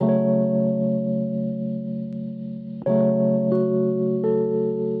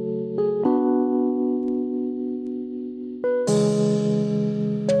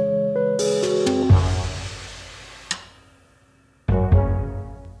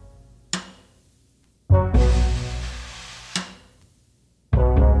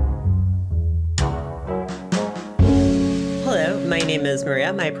name is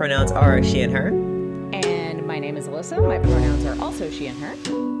Maria. My pronouns are she and her. And my name is Alyssa. My pronouns are also she and her.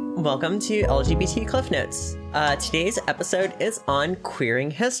 Welcome to LGBT Cliff Notes. Today's episode is on queering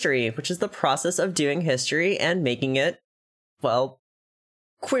history, which is the process of doing history and making it, well,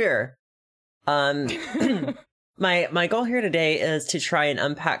 queer. My goal here today is to try and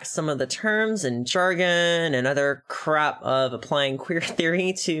unpack some of the terms and jargon and other crap of applying queer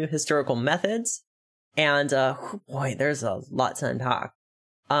theory to historical methods. And, boy, there's a lot to unpack.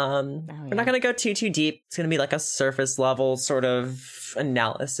 We're not going to go too deep. It's going to be like a surface level sort of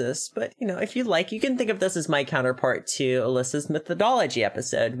analysis. But, you know, if you like, you can think of this as my counterpart to Alyssa's methodology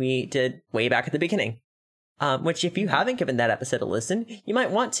episode we did way back at the beginning. Which, if you haven't given that episode a listen, you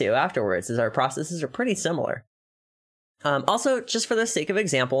might want to afterwards, as our processes are pretty similar. Also, just for the sake of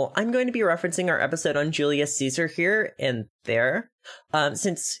example, I'm going to be referencing our episode on Julius Caesar here and there,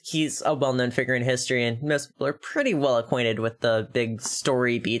 since he's a well-known figure in history and most people are pretty well acquainted with the big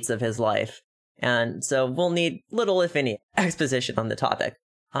story beats of his life. And so we'll need little, if any, exposition on the topic.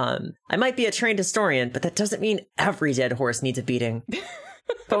 I might be a trained historian, but that doesn't mean every dead horse needs a beating.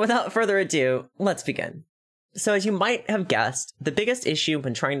 But without further ado, let's begin. So as you might have guessed, the biggest issue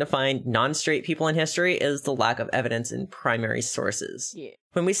when trying to find non-straight people in history is the lack of evidence in primary sources. Yeah.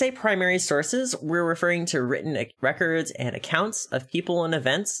 When we say primary sources, we're referring to written records and accounts of people and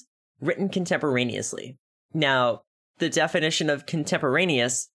events written contemporaneously. Now, the definition of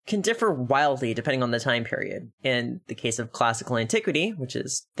contemporaneous can differ wildly depending on the time period. In the case of classical antiquity, which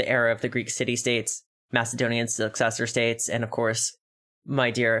is the era of the Greek city-states, Macedonian successor states, and of course,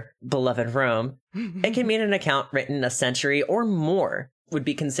 my dear beloved Rome, it can mean an account written a century or more would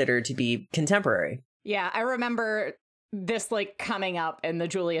be considered to be contemporary. Yeah, I remember this like coming up in the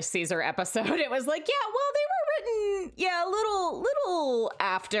Julius Caesar episode. It was like, yeah, well, they were written, a little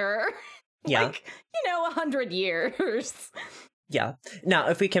after, Yeah. like, 100 years. Yeah. Now,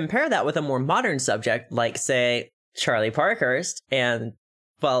 if we compare that with a more modern subject, like, say, Charlie Parkhurst and,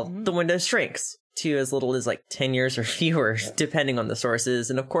 well, The Window Shrinks, to as little as like 10 years or fewer, depending on the sources,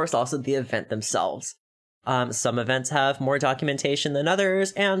 and of course also the event themselves. Some events have more documentation than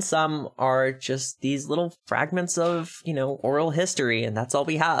others, and some are just these little fragments of, oral history, and that's all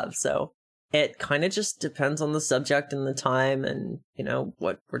we have. So it kind of just depends on the subject and the time and,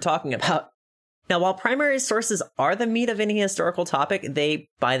 what we're talking about. Now, while primary sources are the meat of any historical topic, they,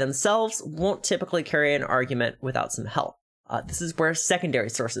 by themselves, won't typically carry an argument without some help. This is where secondary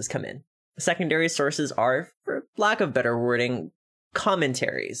sources come in. Secondary sources are, for lack of better wording,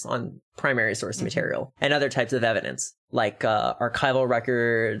 commentaries on primary source material and other types of evidence, like archival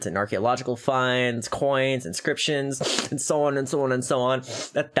records and archaeological finds, coins, inscriptions, and so on and so on and so on.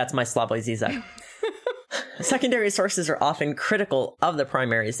 That's my Slavoj Zizek. Secondary sources are often critical of the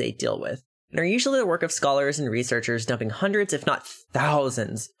primaries they deal with, and are usually the work of scholars and researchers dumping hundreds, if not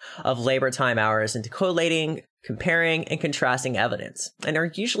thousands, of labor time hours into collating, comparing, and contrasting evidence, and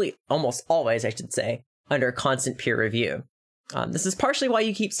are usually, almost always, I should say, under constant peer review. This is partially why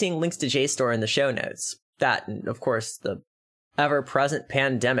you keep seeing links to JSTOR in the show notes. That, and of course, the ever-present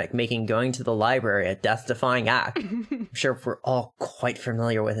pandemic making going to the library a death-defying act. I'm sure we're all quite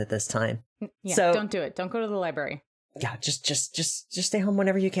familiar with it this time. Yeah, so, don't do it. Don't go to the library. Yeah, just stay home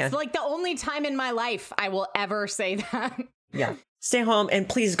whenever you can. It's like the only time in my life I will ever say that. Yeah. Stay home and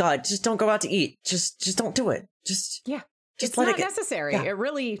please God, just don't go out to eat. Just don't do it. Just it's let not it get necessary. Yeah. It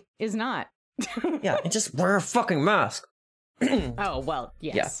really is not. Yeah, and just wear a fucking mask. Oh, well,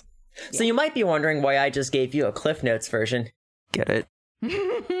 yes. Yeah. So you might be wondering why I just gave you a Cliff Notes version. Get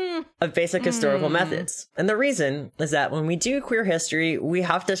it? Of basic historical methods. And the reason is that when we do queer history, we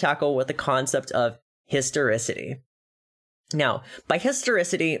have to tackle with the concept of historicity. Now, by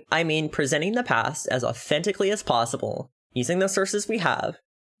historicity, I mean presenting the past as authentically as possible, using the sources we have,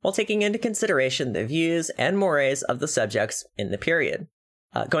 while taking into consideration the views and mores of the subjects in the period.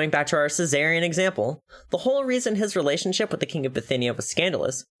 Going back to our Caesarian example, the whole reason his relationship with the king of Bithynia was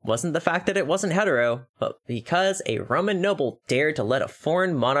scandalous wasn't the fact that it wasn't hetero, but because a Roman noble dared to let a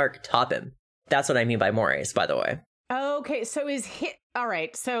foreign monarch top him. That's what I mean by mores, by the way. Okay, so all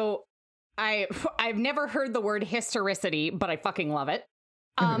right, so I've never heard the word historicity, but I fucking love it.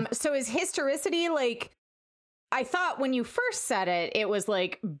 So is historicity like, I thought when you first said it, it was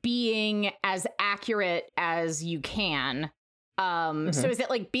like being as accurate as you can. So is it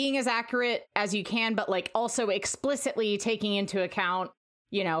like being as accurate as you can, but like also explicitly taking into account,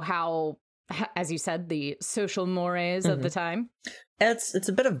 how, as you said, the social mores of the time? It's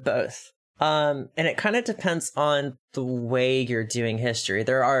a bit of both. And it kind of depends on the way you're doing history.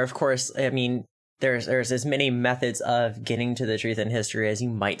 There are, of course, there's as many methods of getting to the truth in history as you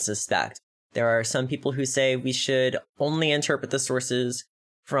might suspect. There are some people who say we should only interpret the sources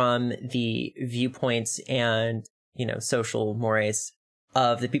from the viewpoints and, social mores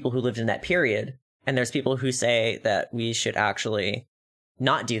of the people who lived in that period. And there's people who say that we should actually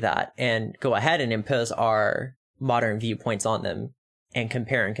not do that and go ahead and impose our modern viewpoints on them and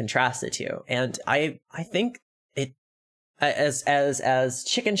compare and contrast the two. And I think it, as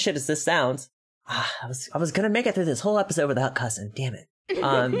chicken shit as this sounds, I was gonna make it through this whole episode without cussing. Damn it.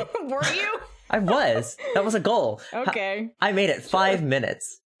 Were you? I was. That was a goal. Okay. I made it 5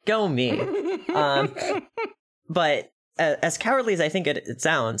 minutes. Go me. But as cowardly as I think it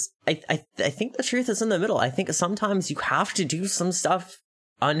sounds, I think the truth is in the middle. I think sometimes you have to do some stuff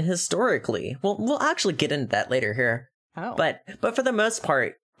unhistorically. We'll actually get into that later here. Oh. But for the most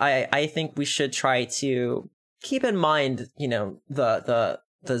part, I think we should try to keep in mind, the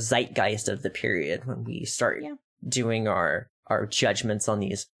zeitgeist of the period when we start doing our judgments on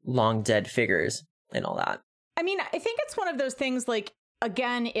these long dead figures and all that. I mean, I think it's one of those things, like,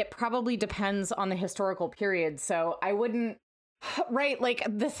 again, it probably depends on the historical period. So I wouldn't, right? Like,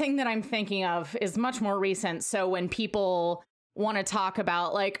 the thing that I'm thinking of is much more recent. So when people want to talk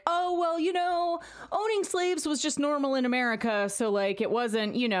about, like, oh, well, owning slaves was just normal in America. So, like, it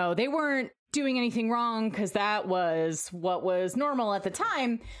wasn't, they weren't doing anything wrong because that was what was normal at the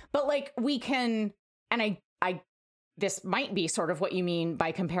time. But, like, we can, and I this might be sort of what you mean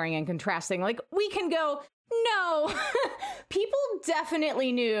by comparing and contrasting. Like, we can go, no, people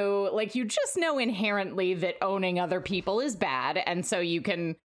definitely knew, like, you just know inherently that owning other people is bad. And so you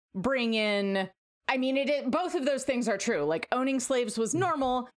can bring in, I mean, both of those things are true. Like, owning slaves was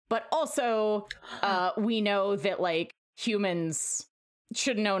normal, but also we know that, like, humans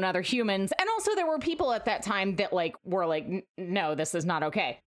shouldn't own other humans. And also there were people at that time that, like, were like, no, this is not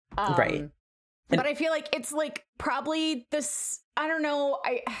okay. Right. But I feel like it's, like, probably this, I don't know,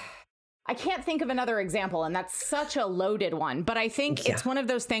 I can't think of another example, and that's such a loaded one. But I think it's one of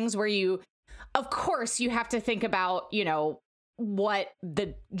those things where of course, you have to think about, what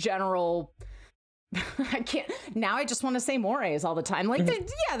the general, I just want to say mores all the time. Like,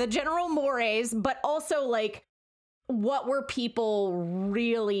 the general mores, but also, like, what were people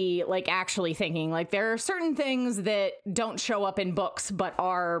really, like, actually thinking? Like, there are certain things that don't show up in books, but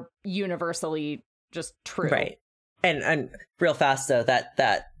are universally just true. Right. And real fast, though,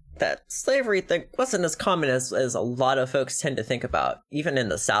 that slavery thing wasn't as common as a lot of folks tend to think about, even in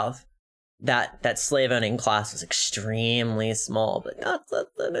the South. That slave owning class was extremely small, but that's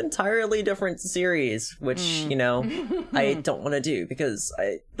an entirely different series, which, I don't want to do because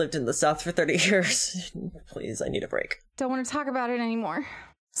I lived in the South for 30 years. Please, I need a break. Don't want to talk about it anymore.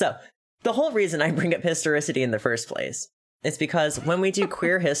 So the whole reason I bring up historicity in the first place is because when we do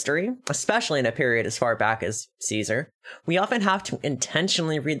queer history, especially in a period as far back as Caesar, we often have to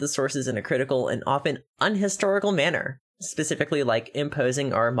intentionally read the sources in a critical and often unhistorical manner. Specifically, like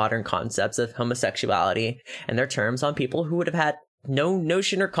imposing our modern concepts of homosexuality and their terms on people who would have had no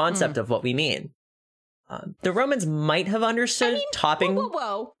notion or concept of what we mean. The Romans might have understood topping.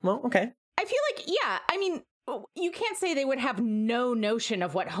 Whoa. Well, okay. I feel like, you can't say they would have no notion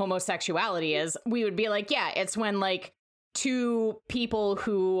of what homosexuality is. We would be like, it's when, like, two people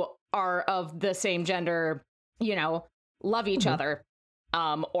who are of the same gender, love each other,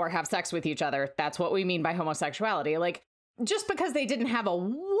 or have sex with each other. That's what we mean by homosexuality. Like, just because they didn't have a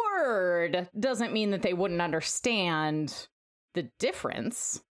word doesn't mean that they wouldn't understand the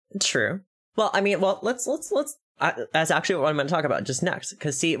difference. True. Well, let's that's actually what I'm going to talk about just next.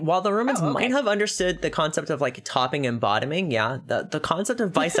 Because, see, while the Romans might have understood the concept of, like, topping and bottoming, the concept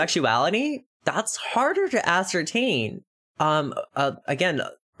of bisexuality, that's harder to ascertain. Again,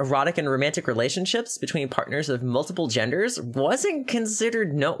 erotic and romantic relationships between partners of multiple genders wasn't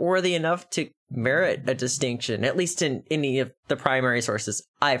considered noteworthy enough to merit a distinction, at least in any of the primary sources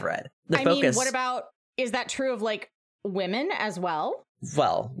I've read. What about, is that true of, like, women as well?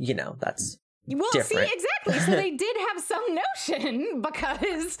 Well, that's different. See, exactly. So they did have some notion,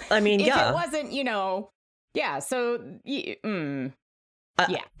 because if it wasn't,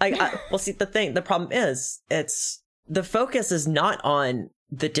 well, see, the problem is, the focus is not on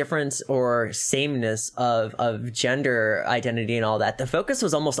the difference or sameness of gender identity and all that. The focus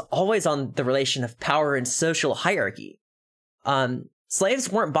was almost always on the relation of power and social hierarchy.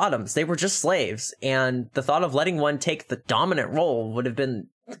 Slaves weren't bottoms, they were just slaves, and the thought of letting one take the dominant role would have been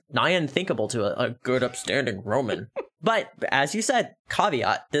nigh unthinkable to a good upstanding Roman. But as you said,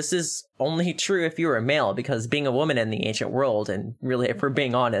 caveat, this is only true if you were a male, because being a woman in the ancient world, and really, if we're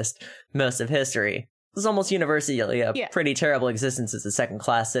being honest, most of history, was almost universally a pretty terrible existence as a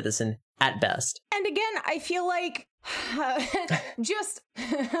second-class citizen at best. And again, I feel like Just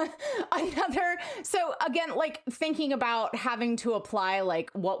another. So again, like thinking about having to apply like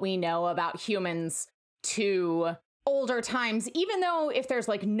what we know about humans to older times, even though if there's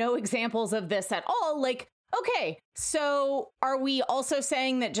like no examples of this at all, like, okay, so are we also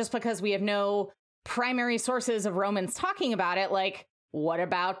saying that just because we have no primary sources of Romans talking about it, like, what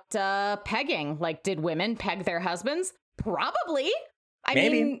about pegging? Like, did women peg their husbands? Probably. I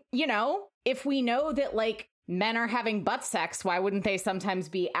mean, you know, if we know that like men are having butt sex, why wouldn't they sometimes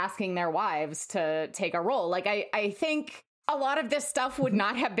be asking their wives to take a role? Like, I think a lot of this stuff would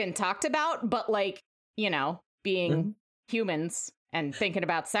not have been talked about, but like, you know, being humans and thinking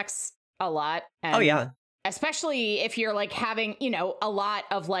about sex a lot. And especially if you're like having, you know, a lot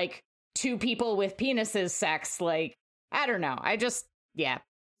of like two people with penises sex, like, I don't know. I just, yeah.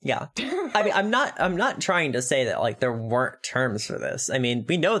 I mean, I'm not trying to say that like there weren't terms for this. I mean,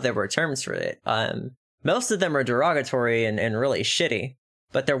 we know there were terms for it. Most of them are derogatory and really shitty,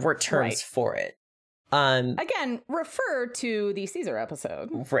 but there were terms for it. Again, refer to the Caesar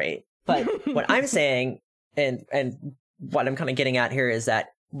episode. Right. But what I'm saying and what I'm kind of getting at here is that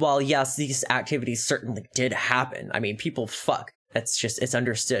while yes, these activities certainly did happen. I mean, people fuck. It's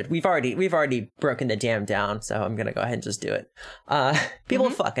understood. We've already broken the dam down, so I'm gonna go ahead and just do it. People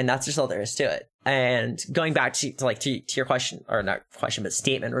fuck, and that's just all there is to it. And going back to your question, or not question, but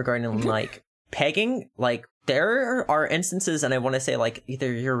statement regarding like pegging, like there are instances, and I want to say like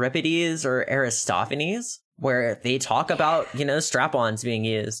either Euripides or Aristophanes, where they talk about, you know, strap-ons being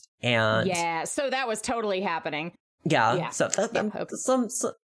used. And yeah, so that was totally happening. Yeah. So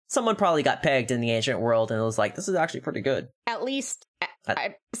someone probably got pegged in the ancient world and was like, this is actually pretty good. At least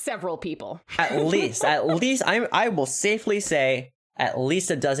several people. At least I will safely say at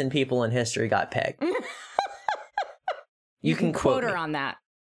least a dozen people in history got pegged. You can quote her me. On that.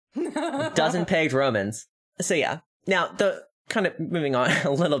 Dozen pegged Romans. So yeah. Now, the kind of moving on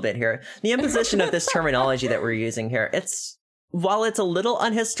a little bit here, the imposition of this terminology that we're using here, while it's a little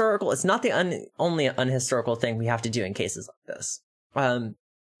unhistorical, it's not the only unhistorical thing we have to do in cases like this.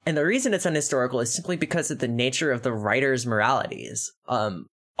 And the reason it's unhistorical is simply because of the nature of the writer's moralities.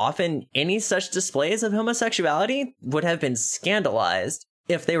 Often any such displays of homosexuality would have been scandalized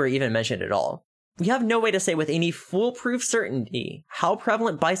if they were even mentioned at all. We have no way to say with any foolproof certainty how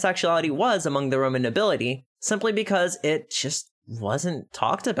prevalent bisexuality was among the Roman nobility, simply because it just wasn't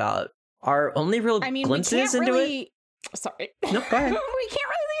talked about. Our only real glimpses into it... Sorry. No, go ahead. We can't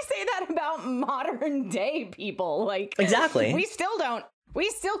really say that about modern day people. Like, exactly. We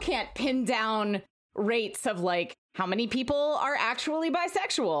still can't pin down rates of like how many people are actually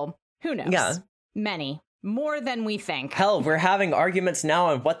bisexual. Who knows? Yeah. Many. More than we think. Hell, we're having arguments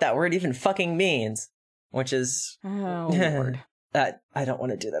now on what that word even fucking means. Which is... Oh, Lord. I don't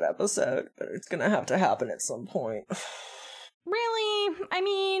want to do that episode, but it's gonna have to happen at some point. Really? I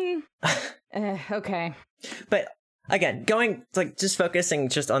mean... okay. But... Again, just focusing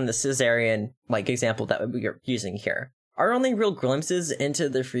just on the Caesarean, like, example that we're using here. Our only real glimpses into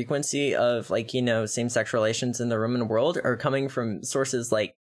the frequency of, like, you know, same-sex relations in the Roman world are coming from sources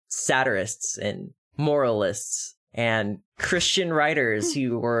like satirists and moralists and Christian writers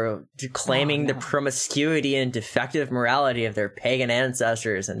who were claiming the promiscuity and defective morality of their pagan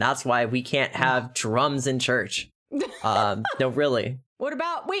ancestors, and that's why we can't have drums in church. No, really. What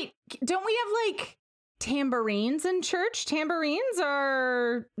about, wait, don't we have, like... tambourines in church? Tambourines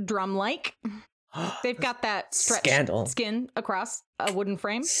are drum-like. They've got that stretched skin across a wooden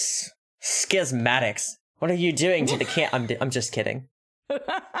frame. Schismatics. What are you doing to the I'm just kidding.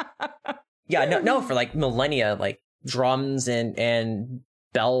 Yeah, no, for like millennia, like drums and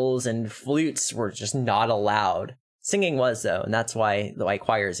bells and flutes were just not allowed. Singing was, though, and that's why the white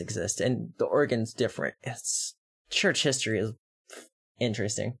choirs exist, and the organ's different. Church history is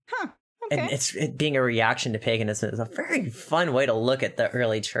interesting. Huh. Okay. And it being a reaction to paganism is a very fun way to look at the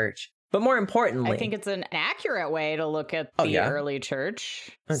early church. But more importantly... I think it's an accurate way to look at the early church.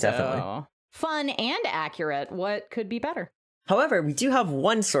 Oh, definitely. Fun and accurate. What could be better? However, we do have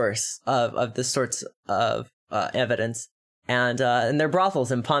one source of this sorts of evidence, and their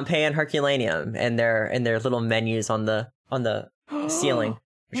brothels in Pompeii and Herculaneum, and their little menus on the ceiling,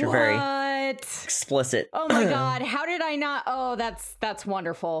 which are very explicit. Oh my God, how did I not? Oh, that's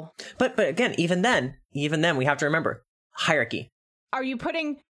wonderful. But again, even then we have to remember hierarchy. Are you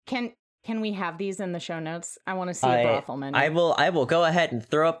putting can we have these in the show notes? I want to see a brothel menu. I will go ahead and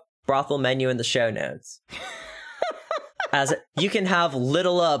throw up brothel menu in the show notes. As you can have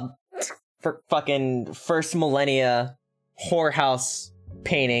little for fucking first millennia whorehouse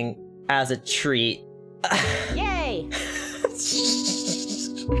painting as a treat. Yay!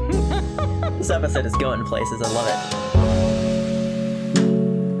 This episode is going places. I love it.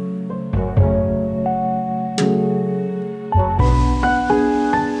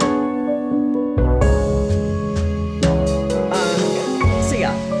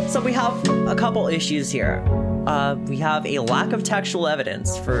 So we have a couple issues here. We have a lack of textual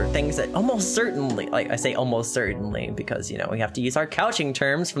evidence for things that almost certainly, like I say almost certainly, because, you know, we have to use our couching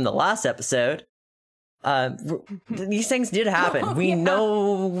terms from the last episode. These things did happen. We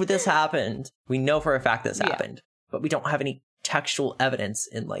know this happened. We know for a fact this happened, but we don't have any textual evidence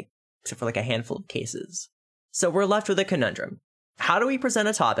in except for a handful of cases. So we're left with a conundrum. How do we present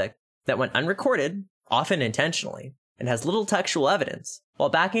a topic that went unrecorded, often intentionally, and has little textual evidence, while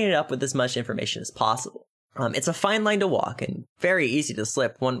backing it up with as much information as possible? It's a fine line to walk, and very easy to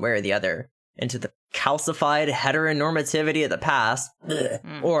slip one way or the other into the calcified heteronormativity of the past,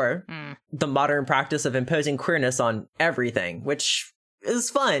 or the modern practice of imposing queerness on everything, which is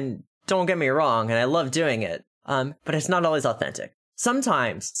fun, don't get me wrong, and I love doing it, but it's not always authentic.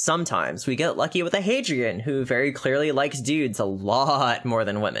 Sometimes we get lucky with a Hadrian who very clearly likes dudes a lot more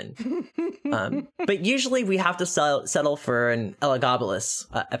than women. But usually we have to settle for an Elagabalus,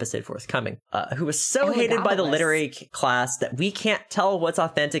 episode forthcoming, who was so hated by the literary class that we can't tell what's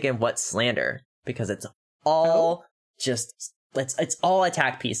authentic and what's slander, because it's all it's all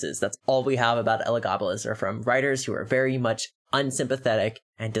attack pieces. That's all we have about Elagabalus are from writers who are very much unsympathetic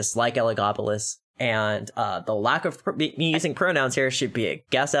and dislike Elagabalus. And the lack of me using pronouns here should be a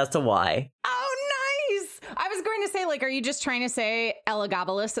guess as to why. Oh, nice! I was going to say, are you just trying to say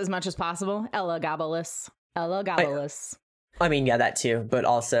Elagabalus as much as possible? Elagabalus. I mean, yeah, that too, but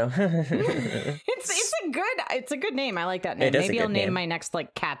also it's a good name. I like that name. Maybe I'll name my next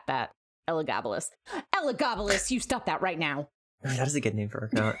cat that Elagabalus. Elagabalus, you stop that right now. That is a good name for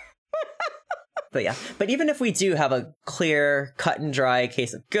a cat. But even if we do have a clear, cut and dry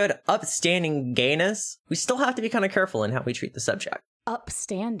case of good, upstanding gayness, we still have to be kind of careful in how we treat the subject.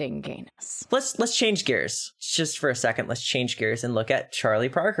 Upstanding gayness. Let's change gears. Just for a second, let's change gears and look at Charlie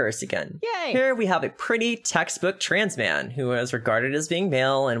Parkhurst again. Yay! Here we have a pretty textbook trans man who was regarded as being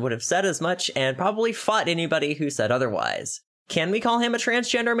male and would have said as much and probably fought anybody who said otherwise. Can we call him a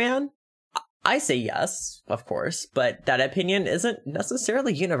transgender man? I say yes, of course, but that opinion isn't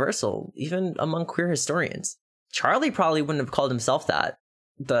necessarily universal, even among queer historians. Charlie probably wouldn't have called himself that.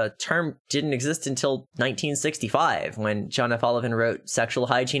 The term didn't exist until 1965, when John F. Olivan wrote Sexual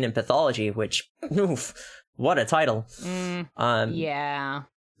Hygiene and Pathology, which, oof, what a title. Yeah.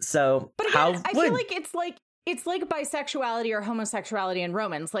 So, but again, I feel like it's like bisexuality or homosexuality in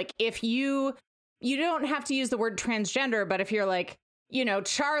Romans. If you don't have to use the word transgender, but if you're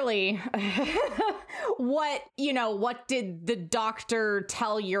Charlie, what did the doctor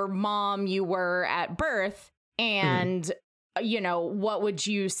tell your mom you were at birth? And, what would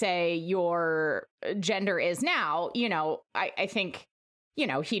you say your gender is now? I think,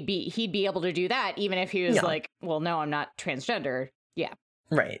 he'd be able to do that even if he was well, no, I'm not transgender. Yeah.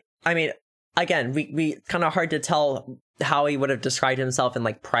 Right. I mean, again, we kind of hard to tell how he would have described himself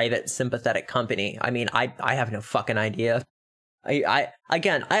in private sympathetic company. I mean, I have no fucking idea. I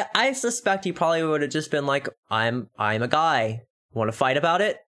suspect he probably would have just been I'm a guy. Want to fight about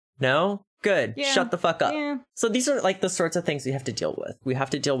it? No? Good. Yeah. Shut the fuck up. Yeah. So these are the sorts of things we have to deal with. We have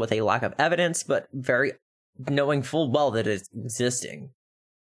to deal with a lack of evidence, but very knowing full well that it's existing.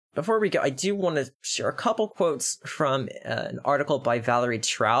 Before we go, I do want to share a couple quotes from an article by Valerie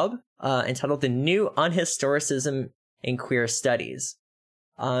Traub entitled The New Unhistoricism in Queer Studies.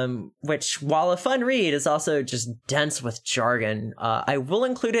 Which, while a fun read, is also just dense with jargon. I will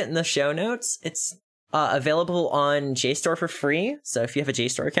include it in the show notes. It's available on JSTOR for free, so if you have a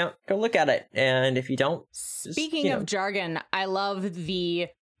JSTOR account, go look at it. And if you don't... Speaking of jargon, I love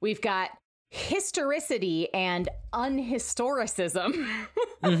we've got historicity and unhistoricism,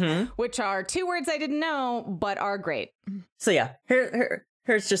 which are two words I didn't know, but are great. So yeah,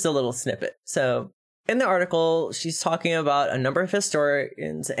 here's just a little snippet. So... in the article, she's talking about a number of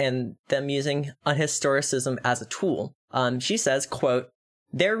historians and them using unhistoricism as a tool. She says, quote,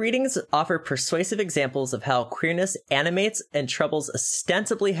 "Their readings offer persuasive examples of how queerness animates and troubles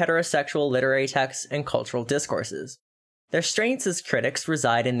ostensibly heterosexual literary texts and cultural discourses. Their strengths as critics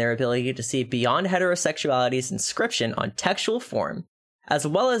reside in their ability to see beyond heterosexuality's inscription on textual form, as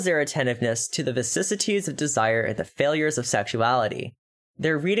well as their attentiveness to the vicissitudes of desire and the failures of sexuality.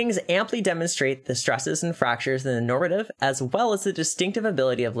 Their readings amply demonstrate the stresses and fractures in the normative, as well as the distinctive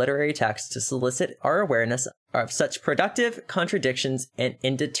ability of literary text to solicit our awareness of such productive contradictions and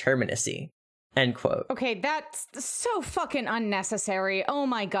indeterminacy." End quote. Okay, that's so fucking unnecessary. Oh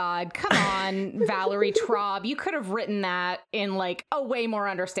my god. Come on, Valerie Traub. You could have written that in a way more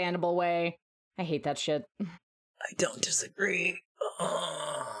understandable way. I hate that shit. I don't disagree.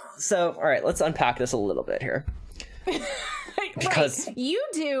 So, all right, let's unpack this a little bit here. Because right. You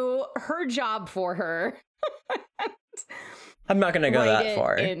do her job for her. I'm not going to go that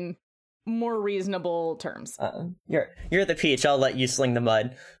far. In more reasonable terms. You're the peach. I'll let you sling the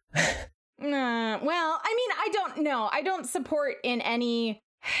mud. Well, I mean, I don't know. I don't support in any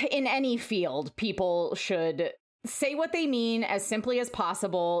field. People should say what they mean as simply as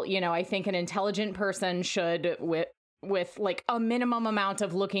possible. You know, I think an intelligent person should, with like a minimum amount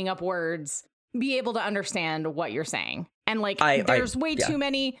of looking up words, be able to understand what you're saying. And like, there's way too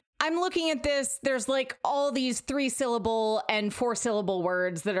many. I'm looking at this. There's like all these 3-syllable and 4-syllable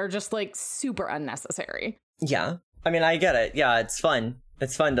words that are just like super unnecessary. Yeah. I mean, I get it. Yeah, it's fun.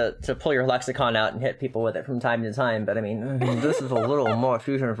 It's fun to pull your lexicon out and hit people with it from time to time. But I mean, this is a little more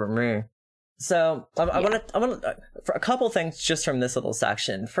fusion for me. So I want to for a couple things just from this little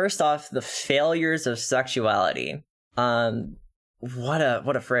section. First off, the failures of sexuality. What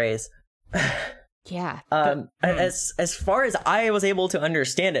a phrase. Yeah. As far as I was able to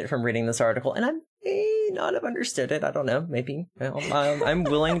understand it from reading this article, and I may not have understood it. I don't know. Maybe I'm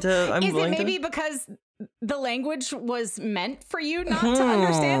willing to. Is it maybe because the language was meant for you not to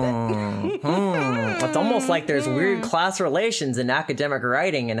understand it? It's almost like there's weird class relations in academic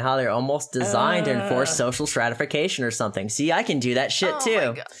writing and how they're almost designed to enforce social stratification or something. See, I can do that shit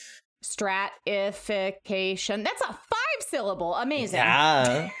too. Stratification. That's a 5-syllable. Amazing.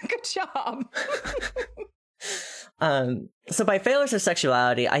 Yeah. Good job. So by failures of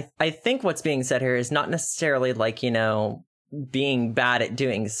sexuality, I think what's being said here is not necessarily like, you know, being bad at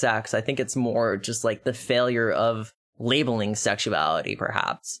doing sex. I think it's more just like the failure of labeling sexuality,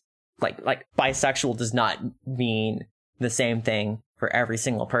 perhaps. Like bisexual does not mean the same thing for every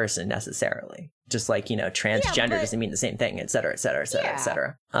single person necessarily. Just like, you know, transgender doesn't mean the same thing, et cetera, et cetera, et cetera, et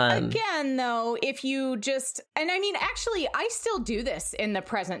cetera. Again, though, if you just, and I mean, actually, I still do this in the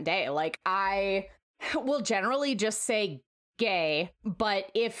present day. Like, I will generally just say gay, but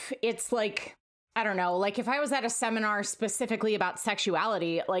if it's like, I don't know, like if I was at a seminar specifically about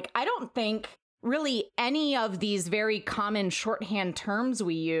sexuality, like I don't think really any of these very common shorthand terms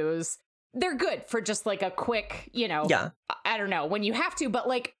we use, they're good for just like a quick, you know, I don't know, when you have to, but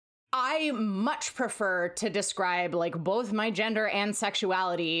like I much prefer to describe like both my gender and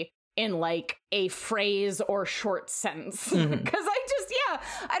sexuality in like a phrase or short sentence. Because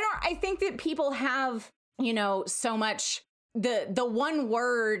I think that people have, you know, so much the one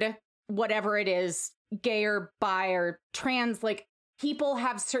word, whatever it is, gay or bi or trans, like people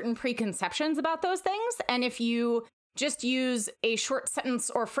have certain preconceptions about those things. And if you just use a short sentence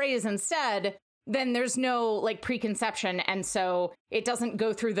or phrase instead, then there's no like preconception. And so it doesn't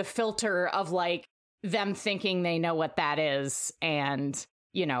go through the filter of like them thinking they know what that is. And,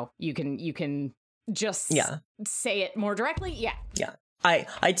 you know, you can just say it more directly. Yeah. Yeah.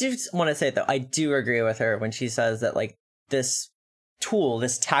 I do want to say, though, I do agree with her when she says that like this tool,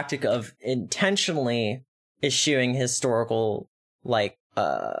 this tactic of intentionally eschewing historical, like,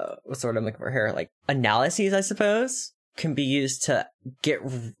 what's the word I'm looking for here? Like analyses, I suppose, can be used to get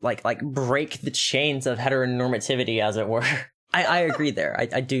like break the chains of heteronormativity, as it were. I agree there.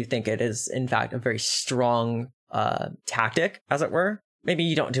 I do think it is, in fact, a very strong tactic, as it were. Maybe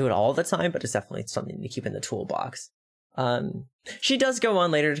you don't do it all the time, but it's definitely something to keep in the toolbox. She does go on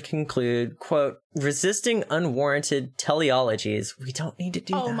later to conclude, quote, resisting unwarranted teleologies. We don't need to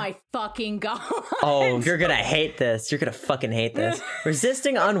do that. Oh my fucking God. Oh, you're gonna hate this. You're gonna fucking hate this.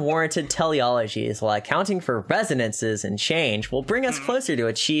 Resisting unwarranted teleologies while accounting for resonances and change will bring us closer to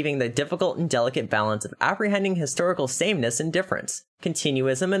achieving the difficult and delicate balance of apprehending historical sameness and difference,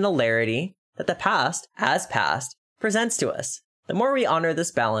 continuism and hilarity that the past, as past, presents to us. The more we honor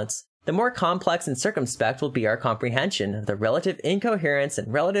this balance, the more complex and circumspect will be our comprehension of the relative incoherence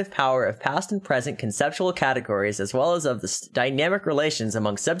and relative power of past and present conceptual categories, as well as of the dynamic relations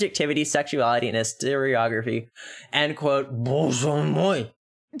among subjectivity, sexuality, and historiography. End quote.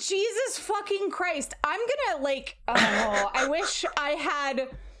 Jesus fucking Christ. I'm gonna like, I wish I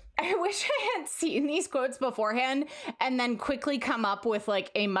had seen these quotes beforehand and then quickly come up with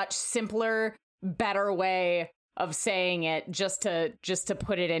like a much simpler, better way of saying it just to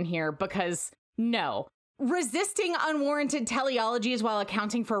put it in here, because no, resisting unwarranted teleologies while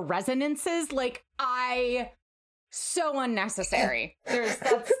accounting for resonances, like so unnecessary. There's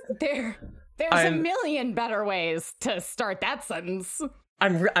a million better ways to start that sentence.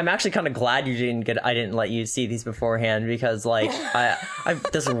 I'm actually kind of glad I didn't let you see these beforehand, because like I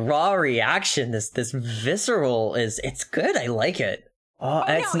this raw reaction, this visceral it's good. I like it.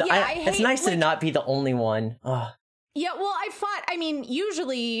 It's nice to not be the only one. Oh. Yeah, well,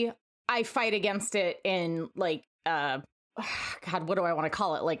 usually I fight against it in like God, what do I want to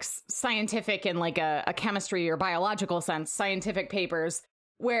call it? Like scientific in like a chemistry or biological sense, scientific papers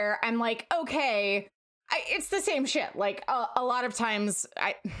where I'm like, okay, it's the same shit. Like a lot of times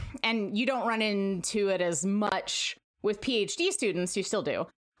and you don't run into it as much with PhD students, you still do.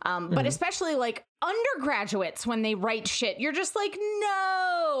 But especially like undergraduates, when they write shit, you're just like,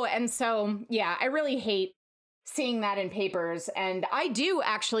 no. And so, yeah, I really hate seeing that in papers. And I do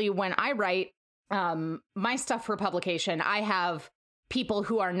actually, when I write my stuff for publication, I have people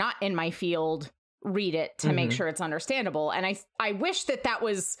who are not in my field read it to make sure it's understandable. And I wish that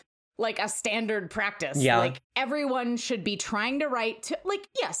was like a standard practice. Yeah. Like everyone should be trying to write to, like,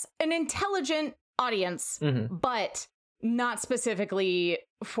 yes, an intelligent audience, but not specifically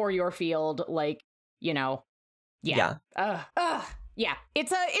for your field. Like, you know, yeah. Yeah,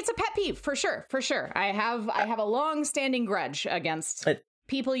 it's a pet peeve for sure. I have a long-standing grudge against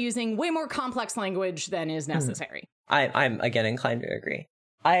people using way more complex language than is necessary. I'm again inclined to agree.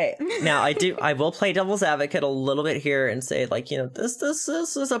 I will play devil's advocate a little bit here and say, like, you know, this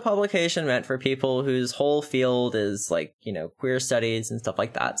is a publication meant for people whose whole field is like, you know, queer studies and stuff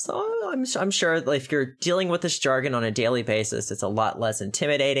like that. So I'm sure if you're dealing with this jargon on a daily basis, it's a lot less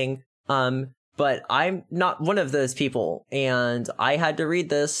intimidating. But I'm not one of those people, and I had to read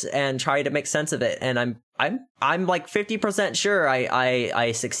this and try to make sense of it. And I'm like 50% sure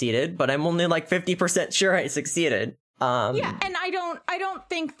I succeeded, but I'm only like 50% sure I succeeded. Yeah, and I don't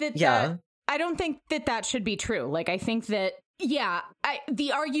think that I don't think that should be true. Like, I think that, yeah,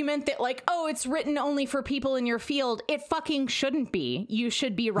 the argument that like, oh, it's written only for people in your field, it fucking shouldn't be. You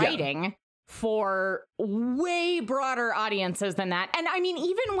should be writing for way broader audiences than that. And I mean,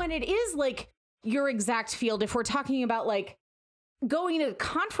 even when it is like your exact field, if we're talking about like going to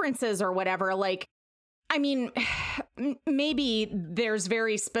conferences or whatever, like, I mean, maybe there's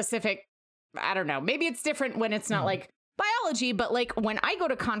very specific, I don't know, maybe it's different when it's not like biology, but like when I go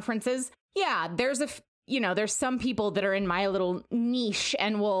to conferences, yeah, there's there's some people that are in my little niche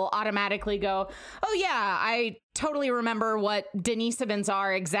and will automatically go, oh yeah, I totally remember what denisovans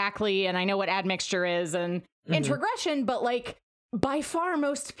are exactly, and I know what admixture is and introgression, but like by far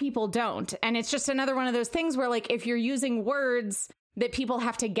most people don't. And it's just another one of those things where like if you're using words that people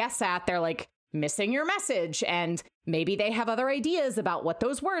have to guess at, they're like missing your message, and maybe they have other ideas about what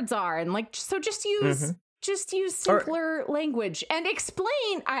those words are, and like, so just use simpler language and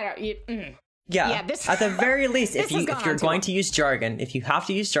explain. Yeah, this, at the very least, if you're going to use jargon, if you have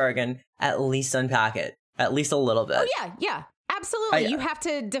to use jargon, at least unpack it, at least a little bit. Oh yeah, absolutely. You have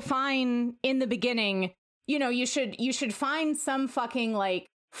to define in the beginning. You know, you should find some fucking like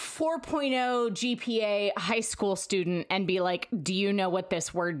 4.0 GPA high school student and be like, do you know what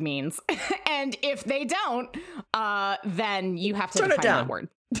this word means? And if they don't, then you have to turn define it down. that word.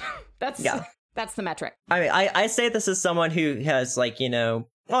 That's the metric. I mean, I say this as someone who has, like, you know,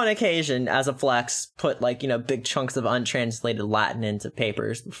 on occasion, as a flex, put, like, you know, big chunks of untranslated Latin into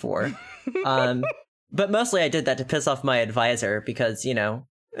papers before. But mostly I did that to piss off my advisor because, you know,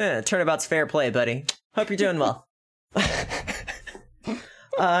 turnabout's fair play, buddy. Hope you're doing well.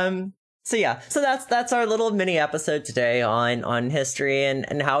 So that's our little mini episode today on history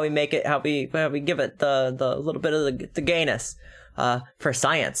and how we make it, how we give it the little bit of the gayness for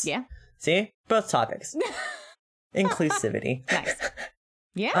science. Yeah. See, both topics. Inclusivity. Nice.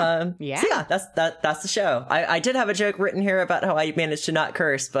 Yeah. So yeah, that's the show. I did have a joke written here about how I managed to not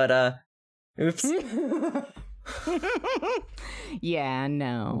curse, but oops. Yeah,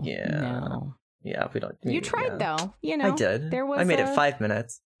 no. Yeah. No. Yeah, we don't. You tried though, you know. I did. I made it 5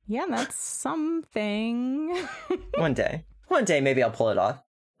 minutes. Yeah, that's something. One day maybe I'll pull it off.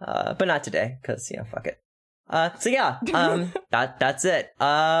 But not today, because, you know, fuck it. So yeah, that's it.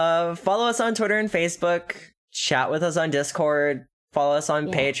 Follow us on Twitter and Facebook. Chat with us on Discord. Follow us on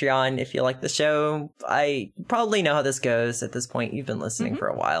Patreon if you like the show. I probably know how this goes at this point. You've been listening for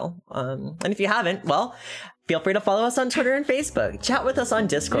a while. And if you haven't, well, feel free to follow us on Twitter and Facebook. Chat with us on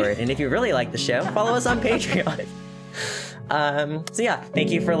Discord. And if you really like the show, follow us on Patreon. So yeah,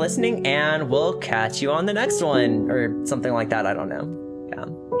 thank you for listening, and we'll catch you on the next one, or something like that. I don't know. Yeah.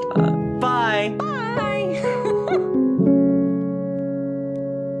 Bye. Bye.